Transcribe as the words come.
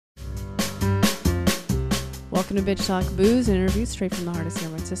Welcome to Bitch Talk, booze and interviews straight from the heart of San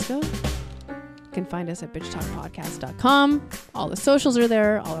Francisco. You can find us at bitchtalkpodcast.com. All the socials are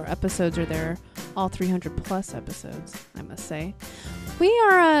there. All our episodes are there. All 300 plus episodes, I must say. We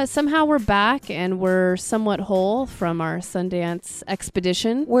are, somehow we're back and we're somewhat whole from our Sundance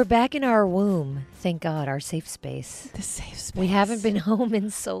expedition. We're back in our womb. Thank God, our safe space. The safe space. We haven't been home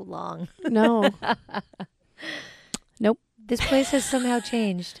in so long. No. Nope. This place has somehow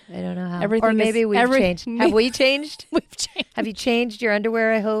changed. I don't know how. Everything or maybe we've changed. Have we changed? We've changed. Have you changed your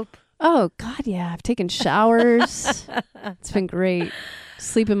underwear, I hope? Oh, God, yeah. I've taken showers. It's been great.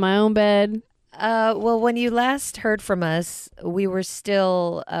 Sleep in my own bed. Well, when you last heard from us, we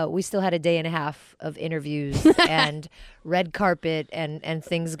still had a day and a half of interviews and red carpet and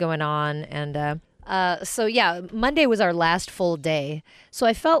things going on. And so, yeah, Monday was our last full day. So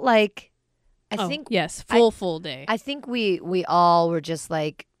I felt like, yes, full day. I think we all were just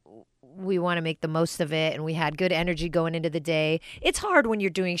like, we want to make the most of it, and we had good energy going into the day. It's hard when you're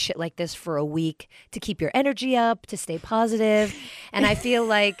doing shit like this for a week to keep your energy up, to stay positive. And I feel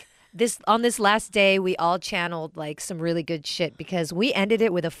like on this last day, we all channeled like some really good shit because we ended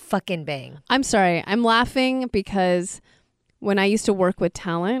it with a fucking bang. I'm sorry. I'm laughing because when I used to work with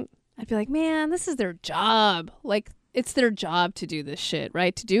talent, I'd be like, man, this is their job. Like, it's their job to do this shit,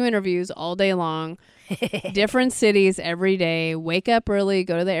 right? To do interviews all day long, different cities every day, wake up early,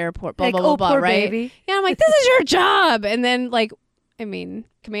 go to the airport, blah, like, blah, blah, blah, right? Baby. Yeah, I'm like, this is your job. And then, like, I mean,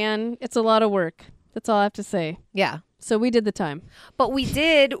 man, it's a lot of work. That's all I have to say. Yeah. So we did the time. But we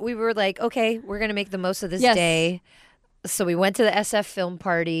were like, okay, we're going to make the most of this day. So we went to the SF film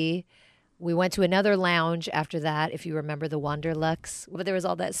party. We went to another lounge after that, if you remember the Wanderlux, where there was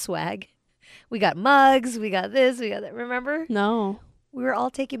all that swag. We got mugs, we got this, we got that. Remember? No. We were all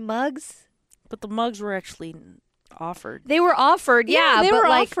taking mugs. But the mugs were actually offered. They were offered, yeah. They but were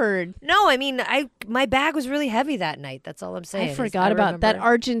like, offered. No, I mean, my bag was really heavy that night. That's all I'm saying. I forgot about that.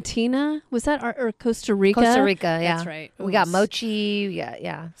 Argentina? Was that or Costa Rica? Costa Rica, yeah. That's right. We got mochi,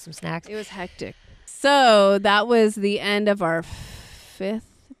 yeah, some snacks. It was hectic. So that was the end of our fifth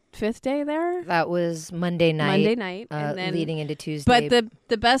day there. That was Monday night, and then leading into Tuesday. But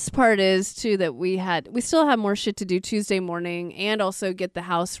the best part is too that we still have more shit to do Tuesday morning, and also get the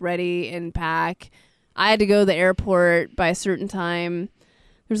house ready and pack. I had to go to the airport by a certain time.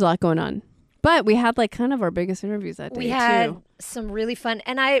 There's a lot going on, but we had like kind of our biggest interviews that day. We had too. some really fun,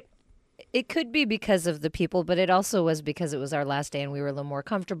 and it could be because of the people, but it also was because it was our last day and we were a little more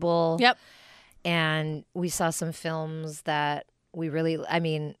comfortable. Yep. And we saw some films that we really, I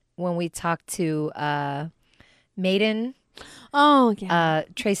mean, when we talked to Maiden,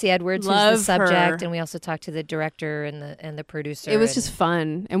 Tracy Edwards, who's the subject, and we also talked to the director and the producer. It was just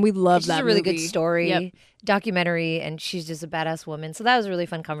fun, and we loved that. She's a really movie. good story, yep. documentary, and she's just a badass woman. So that was a really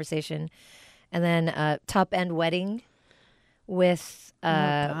fun conversation. And then Top End Wedding with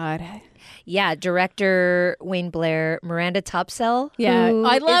director Wayne Blair, Miranda Topsell. Yeah, who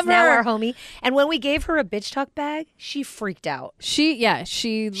I love is now her. our homie. And when we gave her a Bitch Talk bag, she freaked out. She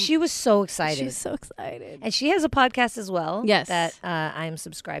was so excited. She was so excited. And she has a podcast as well. Yes, that I am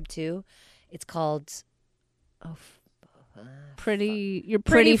subscribed to. It's called Pretty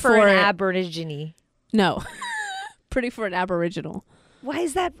for an Aborigine. No, Pretty for an Aboriginal. Why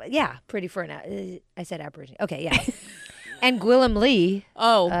is that? Yeah, Pretty for an. I said Aborigine. Okay, yeah. And Gwillem Lee.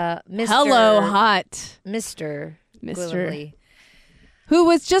 Mr. Hello, hot. Mr. Gwillem Lee. Who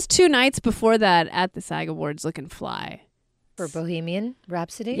was just 2 nights before that at the SAG Awards looking fly. For Bohemian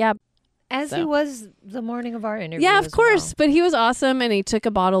Rhapsody? Yeah. He was the morning of our interview. Yeah, of course. Well. But he was awesome, and he took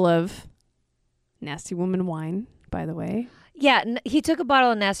a bottle of Nasty Woman wine, by the way. Yeah, he took a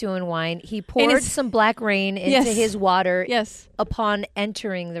bottle of Nasty Woman wine. He poured some Black Rain into his water upon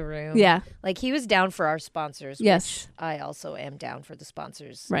entering the room. Yeah. Like, he was down for our sponsors. Yes. Which I also am down for the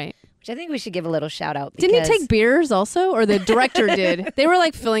sponsors. Right. Which I think we should give a little shout out. Didn't he take beers also? Or the director did? They were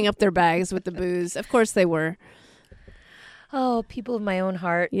like filling up their bags with the booze. Of course they were. Oh, people of my own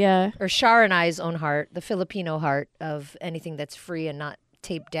heart. Yeah. Or Shar and I's own heart. The Filipino heart of anything that's free and not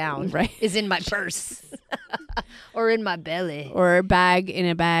taped down is in my purse or in my belly or a bag in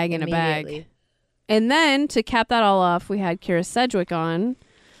a bag in a bag. And then to cap that all off, we had Kyra Sedgwick on.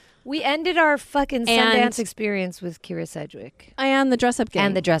 We ended our fucking Sundance experience with Kyra Sedgwick and the dress up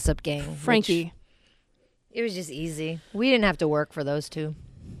gang Frankie. It was just easy. We didn't have to work for those two.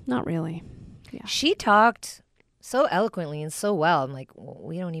 Not really. Yeah. She talked so eloquently and so well. I'm like,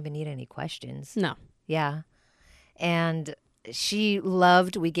 we don't even need any questions. No. Yeah. And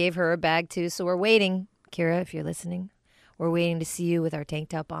we gave her a bag too, so we're waiting. Kyra, if you're listening, we're waiting to see you with our tank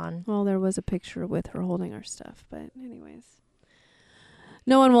top on. Well, there was a picture with her holding our stuff, but anyways.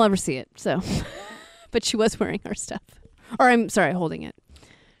 No one will ever see it, so But she was wearing our stuff. Or I'm sorry, holding it.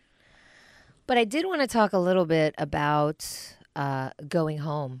 But I did want to talk a little bit about going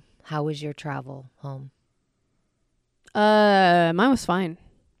home. How was your travel home? Mine was fine.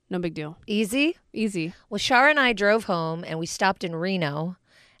 No big deal. Easy? Easy. Well, Shar and I drove home and we stopped in Reno.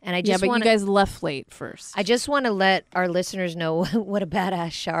 And I just but want you guys left late first. I just want to let our listeners know what a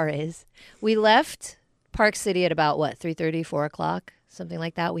badass Shar is. We left Park City at about, 3:30, 4 o'clock? Something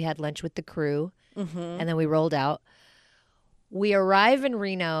like that. We had lunch with the crew, and then we rolled out. We arrive in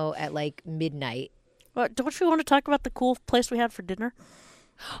Reno at like midnight. Well, don't you want to talk about the cool place we had for dinner?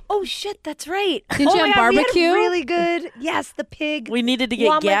 Oh, shit, that's right. Didn't you have We barbecue? had really good. Yes, the pig. We needed to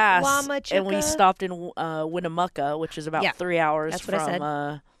get gas, Wamachuca. and we stopped in Winnemucca, which is about 3 hours That's what I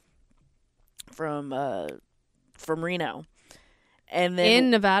said. From Reno. And then In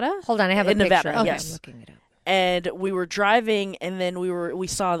Nevada? Hold on, I have a In picture. Nevada, Okay, yes. I'm looking it up. And we were driving, and then we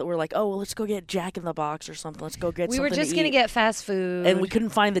saw that we're like, oh, well, let's go get Jack in the Box or something. Let's go get We something were just to going to eat. get fast food. And we couldn't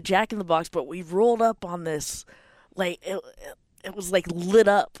find the Jack in the Box, but we rolled up on this, like, it was like lit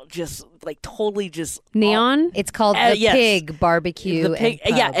up, just like totally just Neon? It's called the yes. Pig Barbecue. the pig.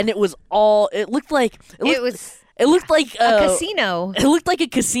 and Yeah, Pub. and it was all. It looked like It was like a casino. It looked like a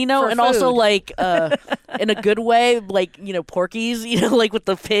casino, For and also food. like in a good way, like Porky's, like with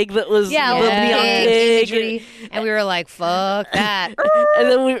the pig that was Yeah, the with neon pig pig. imagery. And we were like, fuck that. And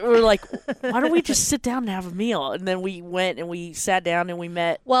then we were like, why don't we just sit down and have a meal? And then we went and we sat down and we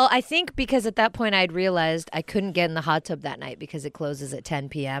met. Well, I think because at that point I'd realized I couldn't get in the hot tub that night because it closes at 10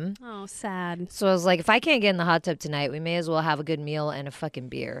 p.m. Oh, sad. So I was like, if I can't get in the hot tub tonight, we may as well have a good meal and a fucking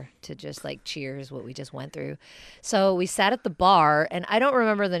beer to just like cheers what we just went through. So we sat at the bar, and I don't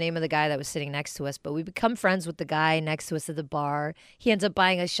remember the name of the guy that was sitting next to us, but we become friends with the guy next to us at the bar. He ends up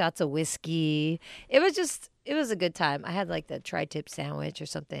buying us shots of whiskey. It was a good time. I had like the tri-tip sandwich or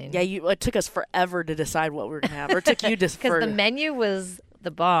something. Yeah, it took us forever to decide what we were gonna have, or it took you just Because the menu was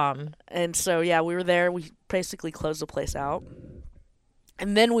the bomb. And so yeah, we were there. We basically closed the place out,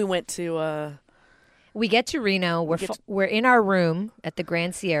 and then we went to. We get to Reno. We're in our room at the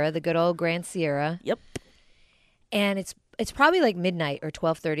Grand Sierra, the good old Grand Sierra. Yep. And it's probably like midnight or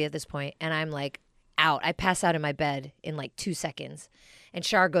 12:30 at this point, and I'm like out. I pass out in my bed in like 2 seconds. And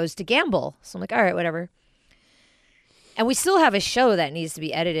Shar goes to gamble. So I'm like, all right, whatever. And we still have a show that needs to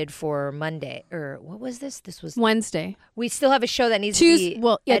be edited for Monday. Or what was this? This was Wednesday. We still have a show that needs to be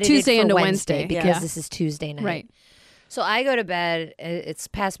edited Tuesday for into Wednesday. Wednesday. Because Yeah. this is Tuesday night. Right. So I go to bed. It's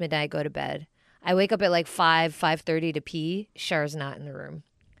past midnight. I go to bed. I wake up at like 5:30 to pee. Shar's not in the room.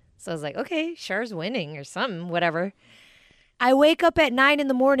 So I was like, okay, Shar's winning or something, whatever. I wake up at 9 in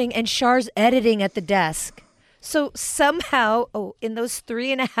the morning and Shar's editing at the desk. So somehow, in those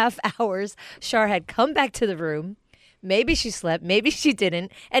 3.5 hours, Shar had come back to the room. Maybe she slept, maybe she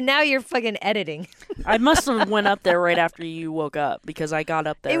didn't, and now you're fucking editing. I must have went up there right after you woke up because I got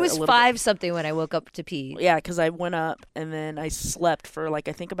up there. It was a little 5 something when I woke up to pee. Yeah, because I went up and then I slept for like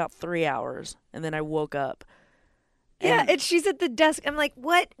I think about 3 hours, and then I woke up. Yeah, and she's at the desk. I'm like,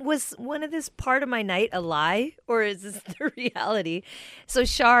 what was one of this part of my night a lie, or is this the reality? So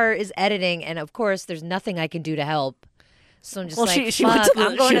Shar is editing, and of course, there's nothing I can do to help. So I'm just like, she went fuck, to the-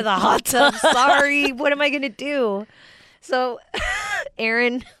 I'm going she- to the hot tub. Sorry, what am I going to do? So,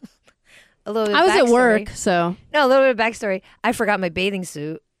 Aaron, a little bit I was at backstory. work, so No, a little bit of backstory. I forgot my bathing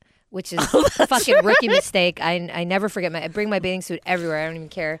suit, which is a fucking rookie mistake. I never forget I bring my bathing suit everywhere. I don't even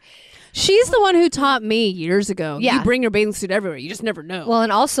care. she's the one who taught me years ago. Yeah. You bring your bathing suit everywhere. You just never know. Well,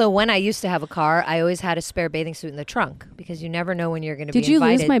 and also when I used to have a car, I always had a spare bathing suit in the trunk because you never know when you're going to be Did you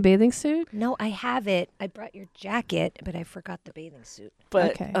invited. lose my bathing suit? No, I have it. I brought your jacket, but I forgot the bathing suit.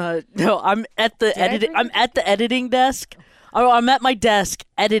 But Okay. no, I'm at the bring I'm at the editing desk. Oh, I'm at my desk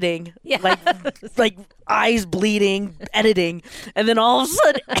editing. Yeah. like eyes bleeding, editing, and then all of a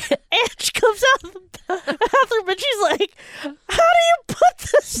sudden, Ange comes out of the bathroom and she's like, "How do you put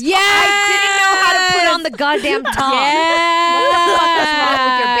this?" Yeah. I didn't know how to put on the goddamn top. What the fuck is wrong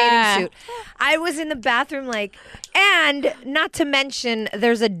with your bathing suit? I was in the bathroom and not to mention,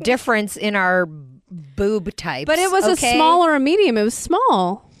 there's a difference in our boob types. But it was okay? a small or a medium. It was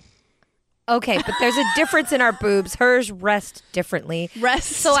small. Okay, but there's a difference in our boobs. Hers rest differently.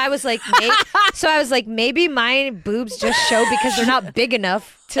 Rest. So I was like, maybe my boobs just show because they're not big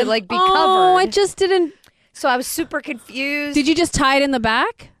enough to like be Oh, covered. I just didn't So I was super confused. Did you just tie it in the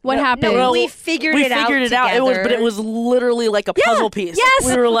back? What happened? No, we figured it out together. But it was literally like a puzzle piece. Yes.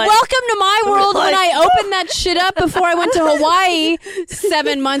 We were like, welcome to my we were world when like- I opened that shit up before I went to Hawaii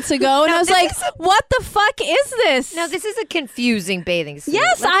 7 months ago. And I was this like, is what the fuck is this? No, this is a confusing bathing suit.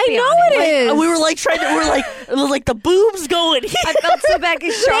 Yes, Let's I be know honest. it is. we were like trying to, it was like the boobs going here. I felt so bad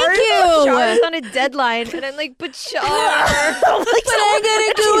because Char's you. Char's on a deadline, and I'm like, but Char. But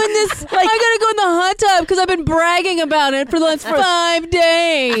I gotta go in this. I gotta go in the hot tub because I've been bragging about it for the last 5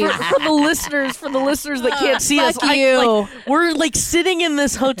 days. for the listeners that can't see us, fuck you. we're like sitting in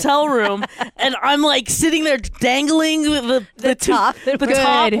this hotel room, and I'm like sitting there dangling the top. the Good,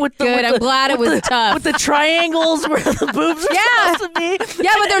 top with the. good. With I'm the, glad it with was the, tough. with the triangles where the boobs are Yeah. supposed to be.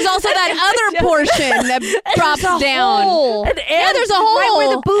 Yeah, but there's also that other portion that drops There's a down. hole. And Yeah, there's a hole. Right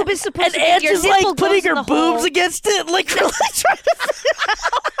where the boob is supposed And to be. Ange Your is nipple like putting goes in her the boobs hole. against it, like really trying to.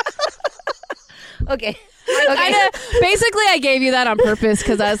 Okay. Basically, I gave you that on purpose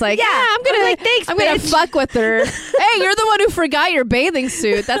because I was like, Yeah. I'm gonna, I'm like, thanks, I'm gonna bitch. fuck with her. Hey, you're the one who forgot your bathing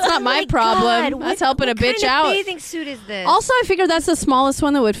suit. That's not my problem. God, That's helping a bitch What out. kind of bathing suit is this? Also, I figured that's the smallest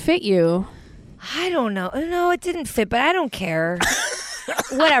one that would fit you. I don't know. No, it didn't fit, but I don't care.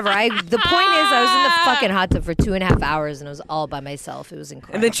 Whatever. The point is, I was in the fucking hot tub for 2.5 hours, and it was all by myself. It was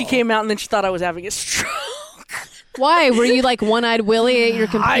incredible. And then she came out, and then she thought I was having a stroke. Why? Were you like one-eyed Willie at your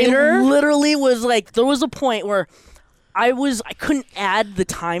computer? I literally was like, there was a point where I couldn't add the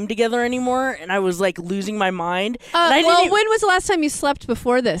time together anymore, and I was like losing my mind. And I well, didn't when was the last time you slept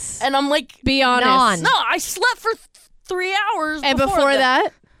before this? and I'm like, Be honest. Non. no, I slept for 3 hours. And before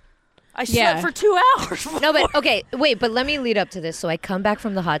that? I slept Yeah. for 2 hours. No, but okay, wait, but let me lead up to this. So I come back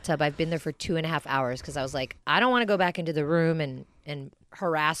from the hot tub. I've been there for 2.5 hours because I was like, I don't want to go back into the room and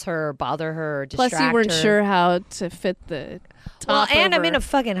harass her or bother her or distract Plus, you weren't her. sure how to fit the Well, top and I'm over. in a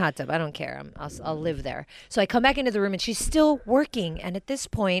fucking hot tub. I don't care. I'll live there. So I come back into the room and she's still working. And at this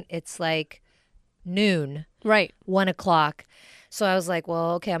point, it's like noon, Right. 1 o'clock. So I was like,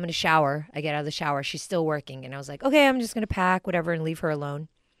 well, okay, I'm going to shower. I get out of the shower. She's still working. And I was like, okay, I'm just going to pack, whatever, and leave her alone.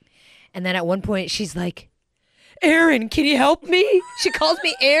 And then at one point, she's like, Aaron, can you help me? She calls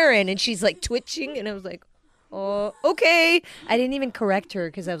me Aaron, and she's like twitching. And I was like, oh, okay. I didn't even correct her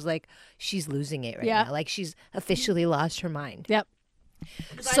because I was like, she's losing it right Yeah. now. Like, she's officially lost her mind. Yep.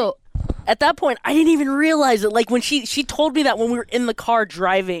 So At that point, I didn't even realize it. Like when she told me that when we were in the car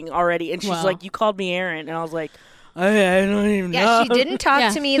driving already, and she's Wow. like, "You called me Aaron," and I was like, "I don't even know." yeah, she didn't talk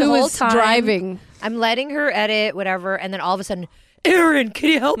Yeah. to me the Who whole was time. driving? I'm letting her edit, whatever, and then all of a sudden, Aaron, can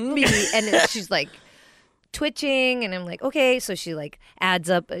you help me? And then she's like twitching, and I'm like, okay. So she like adds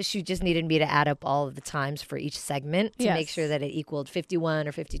up. She just needed me to add up all of the times for each segment to make Yes. sure that it equaled 51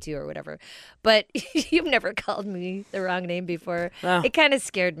 or 52 or whatever. But you've never called me the wrong name before. No. It kind of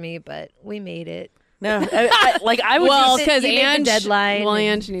scared me, but we made it. No, I was Well, just, because you made the Ange, deadline well, and-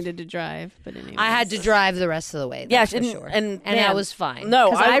 Ange needed to drive, but anyway, I had to drive the rest of the way. Yeah, That's for and- sure. and, that man, was fine. no,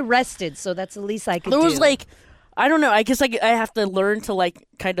 because I- I rested, so that's the least I could there do. was like, I don't know. I guess I have to learn to like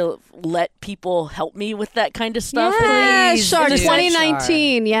kind of let people help me with that kind of stuff. Yes, Please Char, do.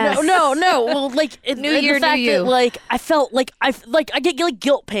 2019. Yes. No. Well, like New and year, the fact new you. that like I felt like I get like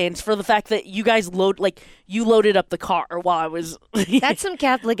guilt pains for the fact that you guys you loaded up the car while I was. That's some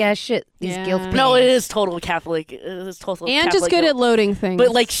Catholic ass shit. These Yeah. guilt pains. No, it is total Catholic. It is total. Ange is Catholic good guilt. at loading things.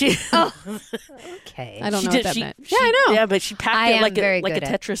 But like she, Okay. I don't she know did. what that She, meant. she- Yeah, I know. Yeah, but she packed I it am like very a good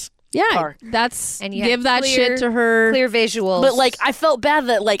at- Tetris. Yeah, car. that's And you give had that shit to her. Clear visuals. But like I felt bad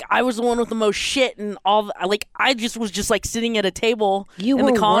that like I was the one with the most shit and all. Like I just was just like sitting at a table you in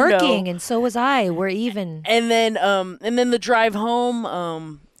were the condo. working, and so was I. We're even. And then the drive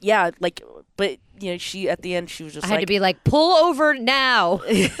home, yeah, like, but you know, she at the end she was just I had like, to be like, pull over now.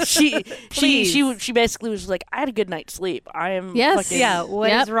 she Please. basically was like, I had a good night's sleep. I am Yes. fucking, Yeah,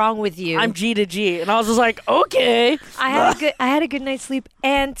 what is Yep. wrong with you? I'm G to G, and I was just like, okay, I had a good night's sleep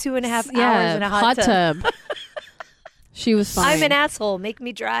and 2.5 hours yeah, in a hot tub. She was fine. I'm an asshole. Make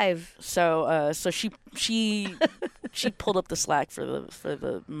me drive. so she pulled up the slack for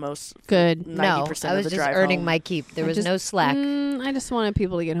the most Good. 90% No, of I was the just drive earning home. my keep. There was just- no slack. I just wanted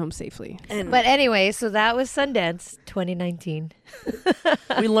people to get home safely. And But anyway, so that was Sundance 2019.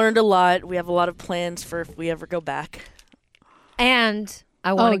 we learned a lot. We have a lot of plans for if we ever go back. And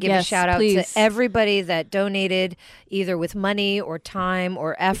I want to Oh, give yes, a shout out please. to everybody that donated either with money or time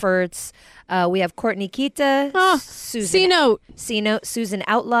or efforts. We have Courtney Kita, Oh, Susan C-note. Susan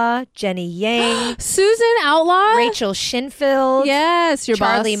Outlaw, Jenny Yang, Susan Outlaw. Rachel Shinfield, Yes, your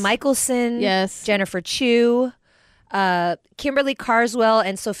Charlie boss. Michelson, Yes. Jennifer Chu, Kimberly Carswell,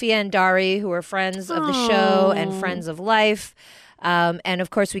 and Sophia and Dari, who are friends of the show and Oh. friends of life. And of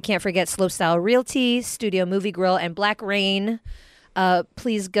course, we can't forget Slopestyle Realty, Studio Movie Grill, and Black Rain.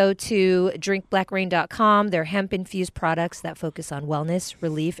 Please go to drinkblackrain.com. They're hemp-infused products that focus on wellness,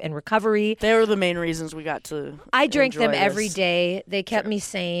 relief, and recovery. They were the main reasons we got to I drink them enjoy every this. day. They kept me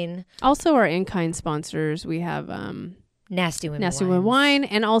sane. Also, our in-kind sponsors, we have Nasty Women Nasty Wines. Women Wine,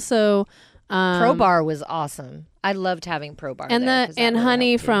 and also Pro Bar was awesome. I loved having Pro Bar and there 'cause that and really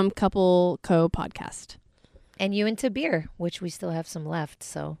Honey helped me. from Couple Co podcast. And You Into Beer, which we still have some left.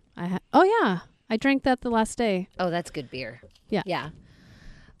 So, Oh yeah, I drank that the last day. oh, that's good beer. Yeah. Yeah.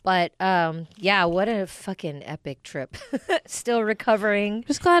 But yeah, what a fucking epic trip. Still recovering.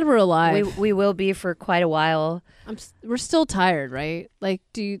 Just glad we're alive. We will be for quite a while. We're still tired, right? Like,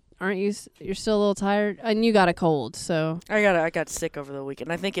 aren't you? You're still a little tired, and you got a cold, so I got sick over the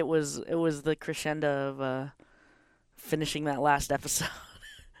weekend. I think it was the crescendo of finishing that last episode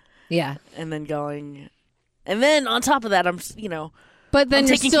Yeah. and then going, and then on top of that, But then I'm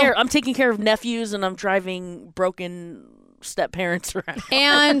you're taking still, care. I'm taking care of nephews, and I'm driving broken step parents around.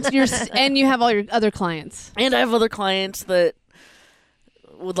 and you have all your other clients. And I have other clients that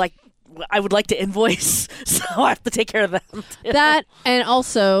I would like to invoice, so I have to take care of them. too. That and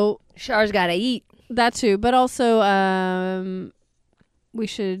also Char's got to eat. that too, but also we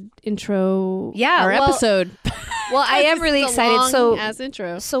should intro our well, episode. Well, I am really excited. As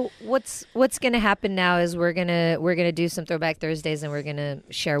intro. So what's going to happen now is we're gonna do some Throwback Thursdays, and we're gonna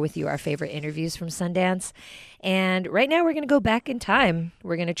share with you our favorite interviews from Sundance. And right now we're gonna go back in time.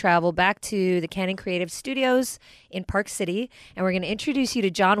 We're gonna travel back to the Canon Creative Studios in Park City, and we're gonna introduce you to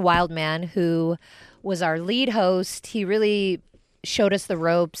John Wildman, who was our lead host. He really showed us the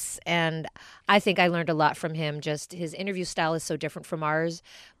ropes, and I think I learned a lot from him. Just his interview style is so different from ours,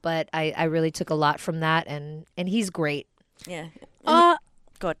 but I really took a lot from that, and he's great. Yeah. Uh,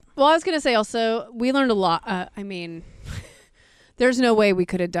 Go ahead. Well, I was gonna say also we learned a lot. I mean, there's no way we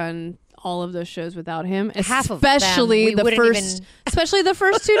could have done all of those shows without him, Half of them, especially we the wouldn't first, even- especially the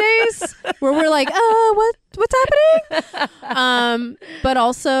first 2 days where we're like, what's happening? But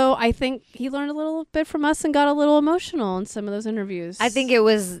also, I think he learned a little bit from us and got a little emotional in some of those interviews. I think it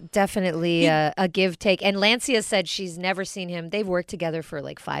was definitely a give take. And Lancia said she's never seen him. They've worked together for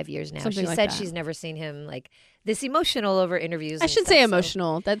like 5 years now. Something She like said that. she's never seen him like this emotional over interviews. I and should stuff, say so-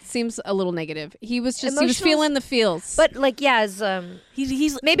 emotional. That seems a little negative. He was Emotional's- feeling the feels, But like, yeah, as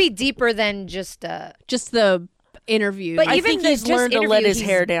He's. maybe deeper than just just the interview. But I even think the he's just learned to let interview, his he's-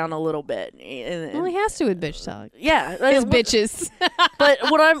 hair down a little bit. And- well, he has to with bitch talk. yeah, His what- bitches. But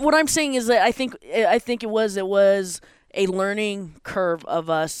what I'm saying is that I think it was a learning curve of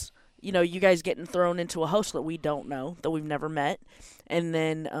us. You know, you guys getting thrown into a host that we don't know, that we've never met, and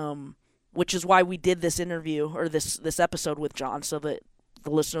then which is why we did this interview or this episode with John, so that the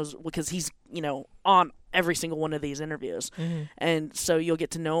listeners, because he's on every single one of these interviews, and so you'll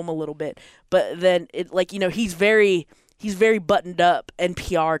get to know him a little bit. But then he's very buttoned up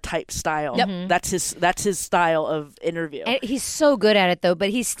NPR type style. Yep. That's his style of interview. And he's so good at it though,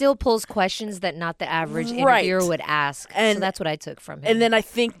 but he still pulls questions that not the average Right. interviewer would ask. And- so that's what I took from him. And then I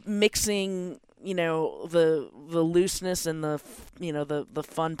think mixing, the looseness and the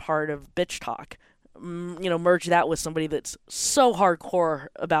fun part of bitch talk, merge that with somebody that's so hardcore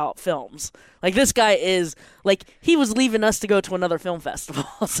about films. Like this guy is like, he was leaving us to go to another film festival.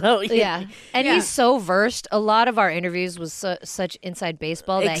 So yeah, and Yeah. he's so versed. A lot of our interviews was such inside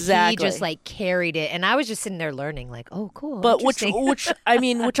baseball that he Exactly. just like carried it, and I was just sitting there learning, like, oh, cool. But which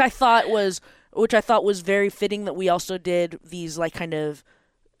interesting. which I thought was very fitting that we also did these kind of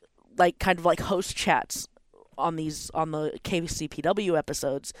host chats on the KCPW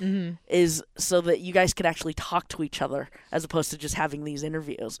episodes, is so that you guys could actually talk to each other as opposed to just having these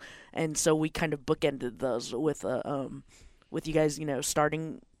interviews. And so we kind of bookended those with you guys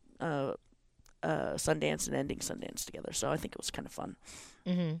starting Sundance and ending Sundance together. So I think it was kind of fun.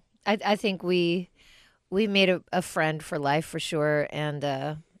 Mm-hmm. I think we made a friend for life for sure, and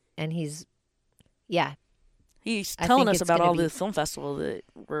he's He's I telling think us it's about gonna all be- the film festival that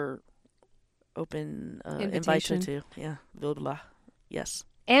we're open invited Invitation. to. Yeah, blah, blah. Yes.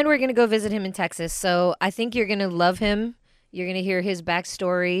 and we're gonna go visit him in Texas. So I think you're gonna love him. You're gonna hear his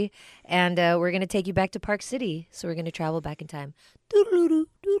backstory, and we're gonna take you back to Park City. So we're gonna travel back in time. Doodle-doo,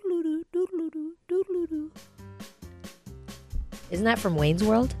 doodle-doo, doodle-doo, doodle-doo. Isn't that from Wayne's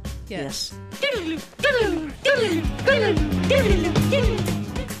World? Yes.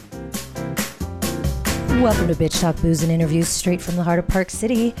 Welcome to Bitch Talk Booze and Interviews straight from the heart of Park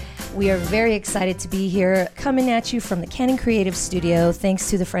City. We are very excited to be here, coming at you from the Canon Creative Studio. Thanks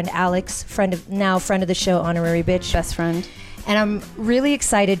to the friend Alex, friend of the show, honorary bitch. Best friend. And I'm really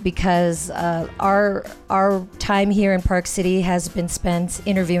excited because our time here in Park City has been spent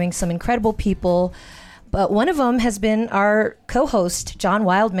interviewing some incredible people. But one of them has been our co-host, John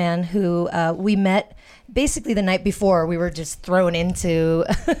Wildman, who we met basically the night before. We were just thrown into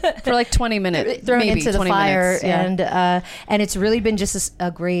For like 20 minutes. thrown maybe into the 20 fire, minutes, yeah. and it's really been just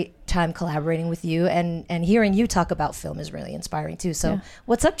a great time collaborating with you, and hearing you talk about film is really inspiring too. So, Yeah.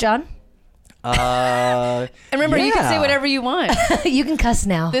 what's up, John? And remember, you can say whatever you want. You can cuss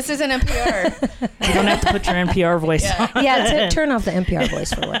now. This isn't NPR. You don't have to put your NPR voice on. Yeah, turn off the NPR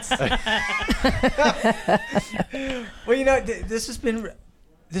voice for once. Well, you know, this has been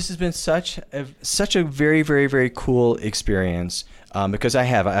such a very, very, very cool experience because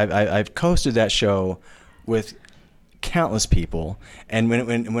I've co-hosted that show with countless people, and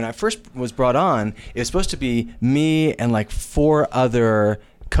when I first was brought on, it was supposed to be me and like 4 other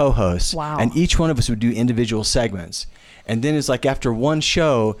co-hosts. Wow. And each one of us would do individual segments. And then it's like after one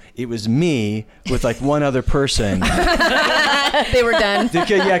show, it was me with like one other person. They were done.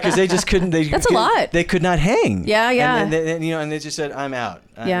 Because they just couldn't. That's a lot. They could not hang. Yeah, yeah. And they just said, "I'm out.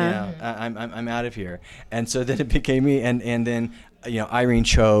 Yeah. I'm out of here." And so then it became me, and then Irene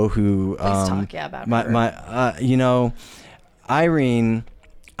Cho, who Please talk, about my Irene.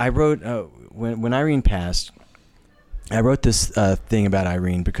 I wrote when Irene passed. I wrote this thing about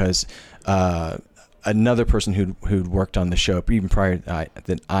Irene because another person who'd worked on the show even prior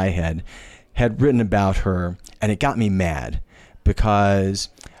than I had written about her, and it got me mad because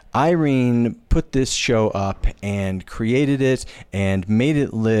Irene put this show up and created it and made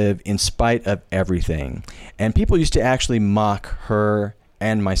it live in spite of everything. And people used to actually mock her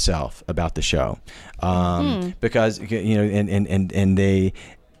and myself about the show because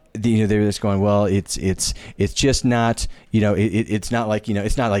and they're just going, well, it's just not, it's not like,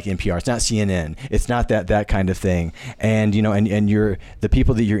 it's not like NPR, it's not CNN, it's not that kind of thing, and and the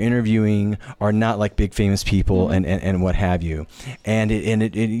people that you're interviewing are not like big famous people and what have you, and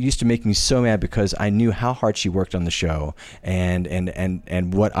it used to make me so mad because I knew how hard she worked on the show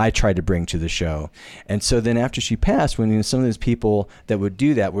and what I tried to bring to the show, and so then after she passed, when some of those people that would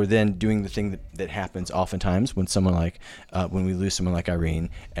do that were then doing the thing that happens oftentimes when someone like when we lose someone like Irene.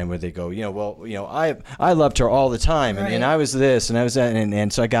 And where they go, I loved her all the time, and I was this, and I was that,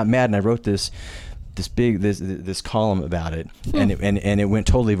 and so I got mad, and I wrote this column about it, and it went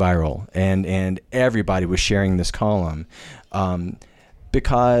totally viral, and everybody was sharing this column,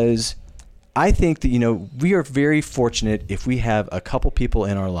 because I think that we are very fortunate if we have a couple people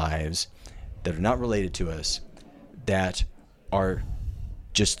in our lives that are not related to us that are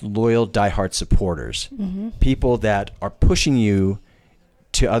just loyal, diehard supporters, people that are pushing you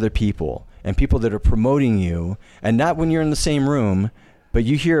to other people, and people that are promoting you, and not when you're in the same room, but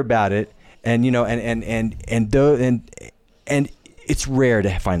you hear about it, and and it's rare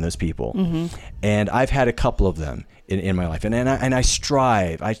to find those people, and I've had a couple of them in my life, and I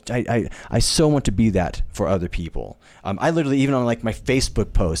strive. I so want to be that for other people. I literally, even on like my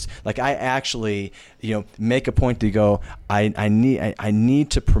Facebook post, like I actually make a point to go, I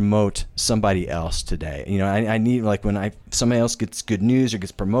need to promote somebody else today. I need, like, when somebody else gets good news or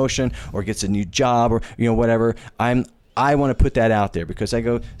gets promotion or gets a new job or whatever, I want to put that out there because I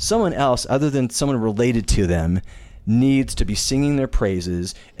go, someone else other than someone related to them needs to be singing their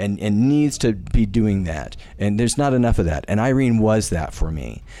praises and needs to be doing that, and there's not enough of that, and Irene was that for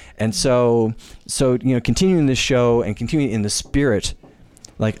me. And so continuing this show and continuing in the spirit,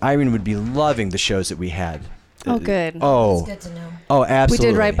 like Irene would be loving the shows that we had. Oh, good. It's good to know. Oh, absolutely.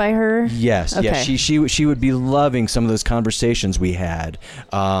 We did right by her. Yes, okay. yes. She would be loving some of those conversations we had.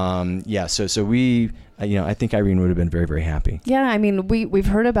 So we, I think Irene would have been very, very happy. Yeah, I mean, we've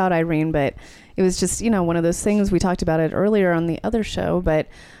heard about Irene, but it was just, one of those things. We talked about it earlier on the other show, but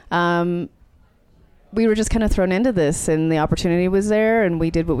we were just kind of thrown into this, and the opportunity was there, and we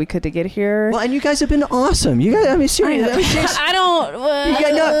did what we could to get here. Well, and you guys have been awesome. You guys, I mean, seriously. I don't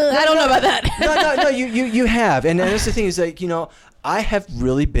know about that. No, you have, and that's the thing is, like, I have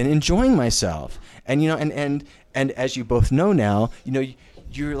really been enjoying myself, and and as you both know now,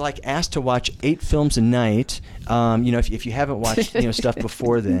 you're like asked to watch 8 films a night. If you haven't watched stuff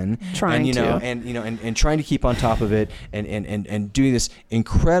before then, trying to, and trying to keep on top of it, and doing this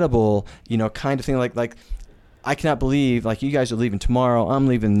incredible kind of thing, like I cannot believe, like, you guys are leaving tomorrow, I'm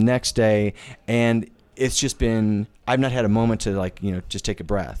leaving the next day, and it's just been, I've not had a moment to, like, just take a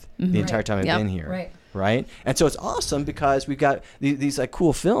breath the entire time I've been here. Right. Right. And so it's awesome because we've got these like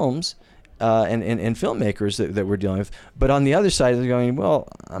cool films. and filmmakers that we're dealing with. But on the other side, they're going, well,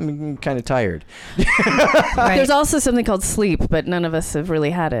 I'm kind of tired. Right. There's also something called sleep, but none of us have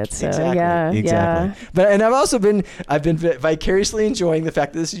really had it. So Exactly. yeah. But and I've been vicariously enjoying the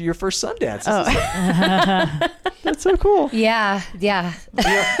fact that this is your first Sundance. That's so cool. Yeah. You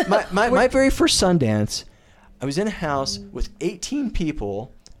know, my very first Sundance, I was in a house with 18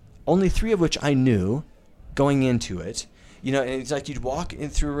 people, only 3 of which I knew going into it. You know, and it's like you'd walk in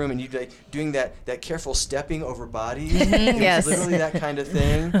through a room and you'd be like doing that careful stepping over bodies. It was Yes. literally that kind of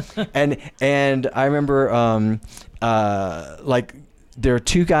thing. And I remember like there are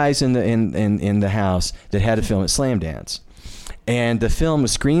 2 guys in the house that had to film at Slam Dance. And the film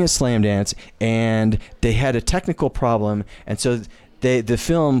was screening at Slam Dance, and they had a technical problem, and so the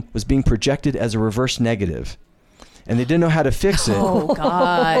film was being projected as a reverse negative. And they didn't know how to fix it. Oh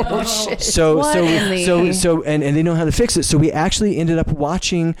God! Oh, shit. So Really? and they know how to fix it. So we actually ended up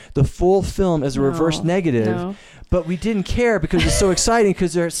watching the full film as a reverse negative. No. But we didn't care because it's so exciting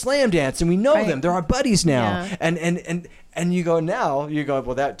because they're at Slam Dance and we know Right. them. They're our buddies now. Yeah. And you go now, you go,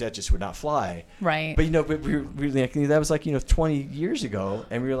 well, that just would not fly. Right. But, you know, that was like, 20 years ago,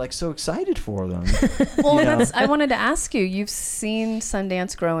 and we were like so excited for them. Well, you know? I wanted to ask you. You've seen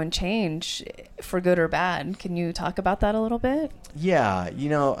Sundance grow and change, for good or bad. Can you talk about that a little bit? Yeah,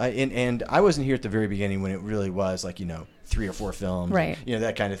 and I wasn't here at the very beginning when it really was like, 3 or 4 films, Right.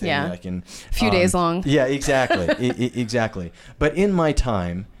 That kind of thing. Yeah. Like in A few days long. Yeah, exactly, exactly. But in my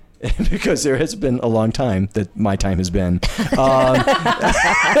time, because there has been a long time that my time has been.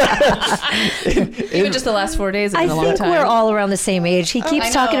 Even just the last 4 days have I been a long think time. we're all around the same age. He keeps I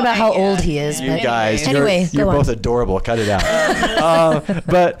know, talking about how old he is. You but guys, Anyway, you're go both on. adorable. Cut it out.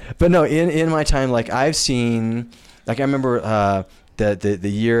 But no, in my time, like I've seen, like I remember the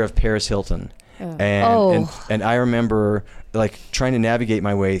year of Paris Hilton. And I remember like trying to navigate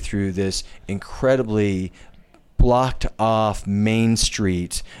my way through this incredibly blocked off main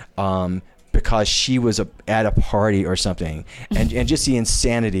street because she was at a party or something, and just the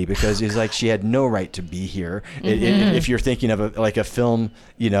insanity, because it's like she had no right to be here. If you're thinking of a film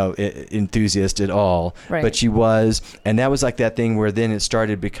enthusiast at all, Right. but she was, and that was like that thing where then it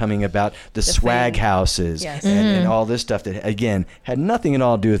started becoming about the swag thing. houses Yes. and all this stuff that again had nothing at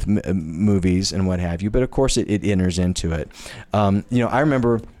all to do with movies and what have you, but of course it enters into it. I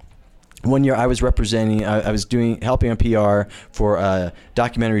remember one year I was representing, I was helping on PR for a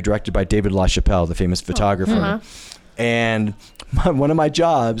documentary directed by David LaChapelle, the famous photographer. And one of my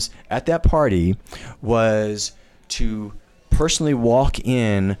jobs at that party was to personally walk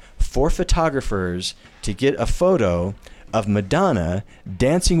in 4 photographers to get a photo of Madonna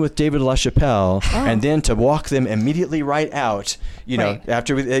dancing with David LaChapelle, and then to walk them immediately right out, Right.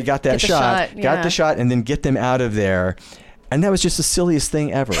 after they got that Get the shot, shot, got yeah. the shot, and then get them out of there. And that was just the silliest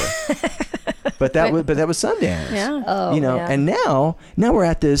thing ever. But that was Sundance. Yeah. Oh, yeah. And now we're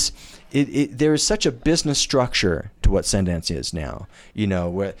at this. There is such a business structure to what Sundance is now.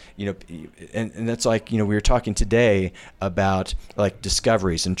 And that's like, we were talking today about like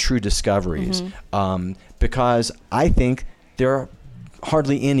discoveries and true discoveries, because I think there are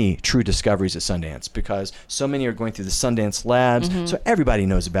hardly any true discoveries at Sundance, because so many are going through the Sundance labs, so everybody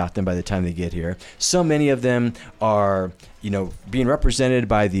knows about them by the time they get here. So many of them are, being represented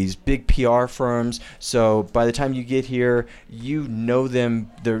by these big PR firms, so by the time you get here, you know them,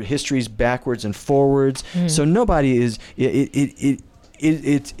 their histories backwards and forwards, so nobody is,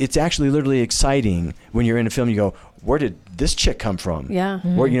 it's actually literally exciting when you're in a film, you go, where did this chick come from? Yeah.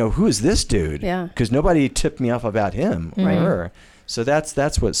 Where, who is this dude? Yeah. Because nobody tipped me off about him or Right. her. So that's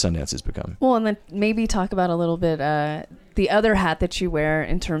what Sundance has become. Well, and then maybe talk about a little bit the other hat that you wear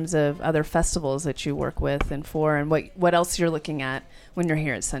in terms of other festivals that you work with and for, and what else you're looking at when you're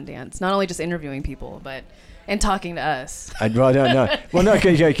here at Sundance. Not only just interviewing people, and talking to us. No,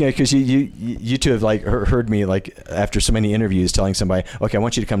 because you two have like heard me like after so many interviews telling somebody, okay, I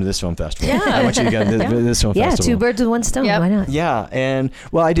want you to come to this film festival. Yeah. I want you to go to this film Yeah, festival. 2 birds with 1 stone. Yep. Why not? Yeah, and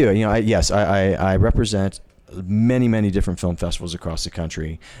well, I do. I represent many different film festivals across the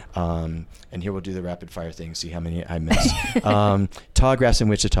country, and here we'll do the rapid fire thing, see how many I miss. Tallgrass in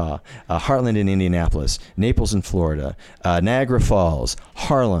Wichita, Heartland in Indianapolis, Naples in Florida, Niagara Falls,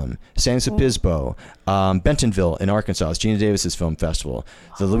 Harlem, San Luis Obispo, Bentonville in Arkansas, it's Gina Davis's film festival,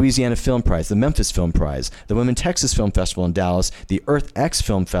 the Louisiana Film Prize, the Memphis Film Prize, the Women Texas Film Festival in Dallas, the Earth X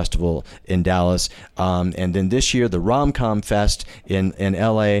Film Festival in Dallas, and then this year the Rom-Com Fest in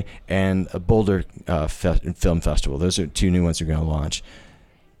LA, and a Boulder Film Festival. Those are 2 new ones we're going to launch.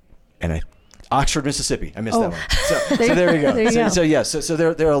 And Oxford, Mississippi. I missed that one. So there we go. There you go. So yes, so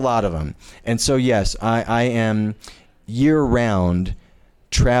there are a lot of them. And so yes, I am year round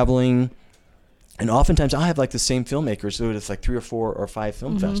traveling And oftentimes I have like the same filmmakers, so it's like 3 or 4 or 5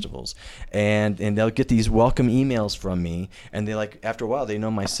 film festivals, and they'll get these welcome emails from me, and they like after a while they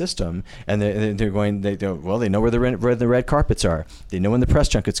know my system, and they're going they know where the red carpets are, they know when the press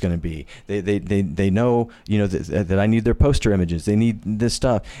junket's going to be, they know that I need their poster images, they need this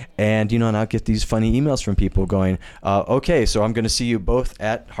stuff, and and I'll get these funny emails from people going, okay, so I'm going to see you both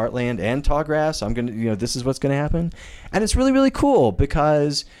at Heartland and Tallgrass. I'm going to this is what's going to happen, and it's really, really cool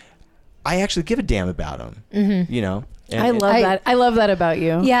because I actually give a damn about them, And, I love that. I love that about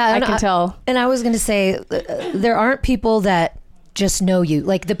you. Yeah, I can tell. And I was going to say, there aren't people that just know you.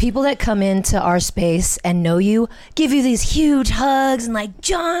 Like the people that come into our space and know you give you these huge hugs and like,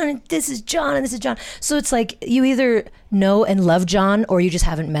 John, this is John and this is John. So it's like you either know and love John or you just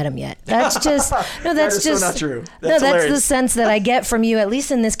haven't met him yet. That's just that's just so not true. That's the sense that I get from you, at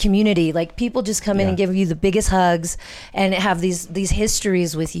least in this community. Like people just come in and give you the biggest hugs and have these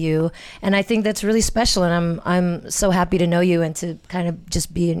histories with you, and I think that's really special. And I'm so happy to know you and to kind of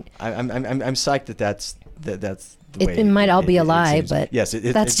just be. I'm psyched that's it might all be a lie, but yes, that's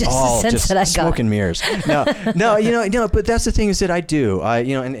it's just all the sense just that I got. Smoke and mirrors. No, but that's the thing is that I do.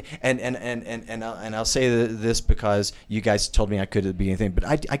 And I'll say this because you guys told me I couldn't be anything, but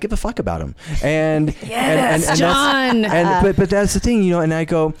I give a fuck about them. And yes, and John. But that's the thing, and I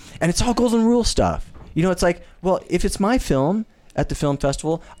go, and it's all golden rule stuff. It's like, well, if it's my film at the film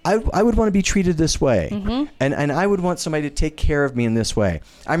festival, I would want to be treated this way, and I would want somebody to take care of me in this way.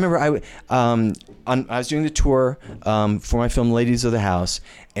 I remember I was doing the tour for my film Ladies of the House,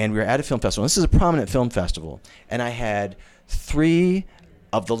 and we were at a film festival. This is a prominent film festival, and I had 3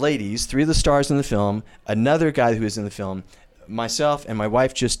 of the ladies, 3 of the stars in the film, another guy who was in the film, myself, and my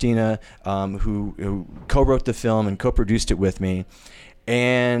wife Justina, who co-wrote the film and co-produced it with me,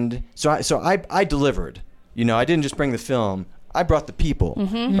 and so I delivered. I didn't just bring the film. I brought the people,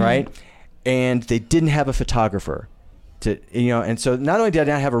 right? And they didn't have a photographer and so not only did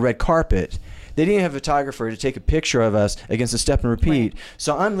I not have a red carpet, they didn't have a photographer to take a picture of us against a step and repeat. Right.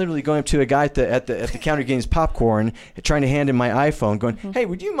 So I'm literally going up to a guy at the counter getting his popcorn, trying to hand him my iPhone, going, "Hey,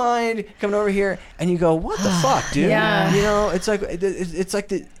 would you mind coming over here?" And you go, "What the fuck, dude?" Yeah. It's like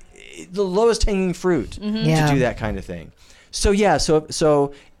the lowest hanging fruit to do that kind of thing. So yeah,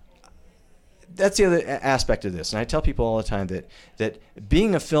 so that's the other aspect of this, and I tell people all the time that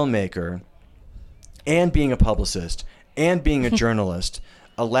being a filmmaker and being a publicist and being a journalist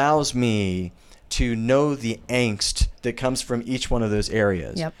allows me to know the angst that comes from each one of those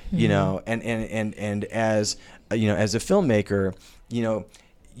areas. Yep. And as as a filmmaker,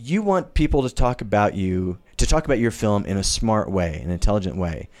 you want people to talk about your film in a smart way, an intelligent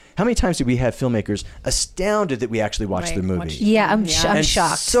way. How many times do we have filmmakers astounded that we actually watched the movie? I'm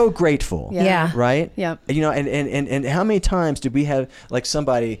shocked. So grateful. Yeah. Right? Yeah. And how many times did we have like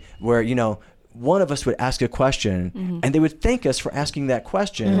somebody where, one of us would ask a question and they would thank us for asking that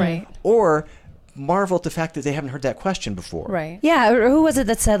question. Right. Or marvel at the fact that they haven't heard that question before. Right. Yeah, or who was it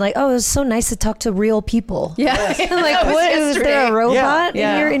that said like, "Oh, it was so nice to talk to real people." Yeah. Like, what is there a robot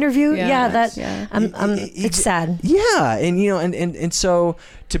in your interview? It's sad. Yeah, and so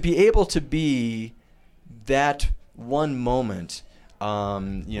to be able to be that one moment,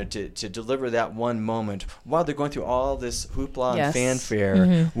 to deliver that one moment while they're going through all this hoopla and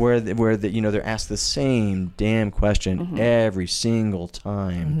fanfare, where they're asked the same damn question every single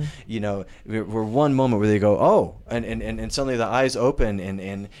time. We're one moment where they go, "Oh," and suddenly the eyes open and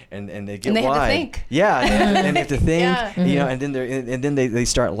they get and they wide. have to think. Yeah, and they have to think. Yeah. And then they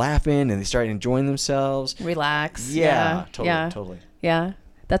start laughing and they start enjoying themselves. Relax. Yeah, totally. Yeah,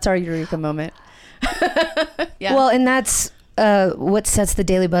 that's our eureka moment. Yeah. Well, and that's what sets the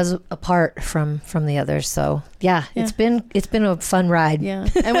Daily Buzz apart from the others. So it's been a fun ride. Yeah,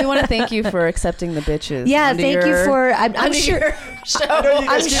 and we want to thank you for accepting the bitches. Yeah, thank you for. I'm sure.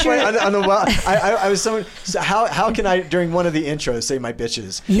 I'm sure. I was so. How can I during one of the intros say my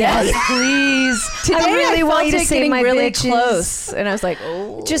bitches? Yes, please. I really want you to say my really bitches. Close, and I was like,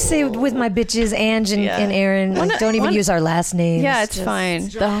 oh. Just say with my bitches, Ange and Aaron. Like, don't even use our last names. Yeah, it's fine.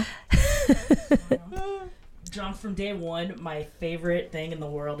 John, from day one, my favorite thing in the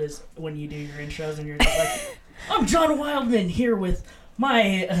world is when you do your intros and you're just like, "I'm John Wildman here with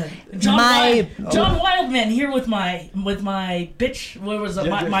my John Wildman here with my bitch. What was it?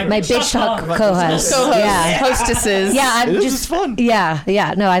 My bitch talk co-host. Yeah, hostesses. Yeah, This is fun.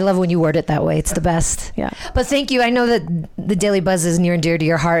 Yeah. No, I love when you word it that way. It's the best. Yeah. But thank you. I know that the Daily Buzz is near and dear to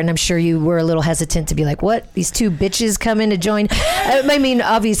your heart, and I'm sure you were a little hesitant to be like, "What? These 2 bitches come in to join?" I mean,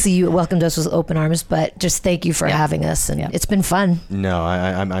 obviously you welcomed us with open arms, but just thank you for having us, and it's been fun. No,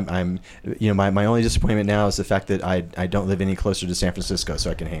 I'm my only disappointment now is the fact that I don't live any closer to San Francisco Francisco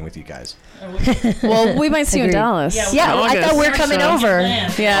so I can hang with you guys. Well, we might see you in Agreed. Dallas. Yeah, I thought we were coming over.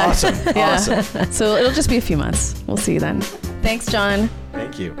 Yeah. Awesome. Yeah. Awesome. So it'll just be a few months. We'll see you then. Thanks, John.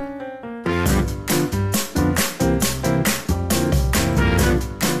 Thank you.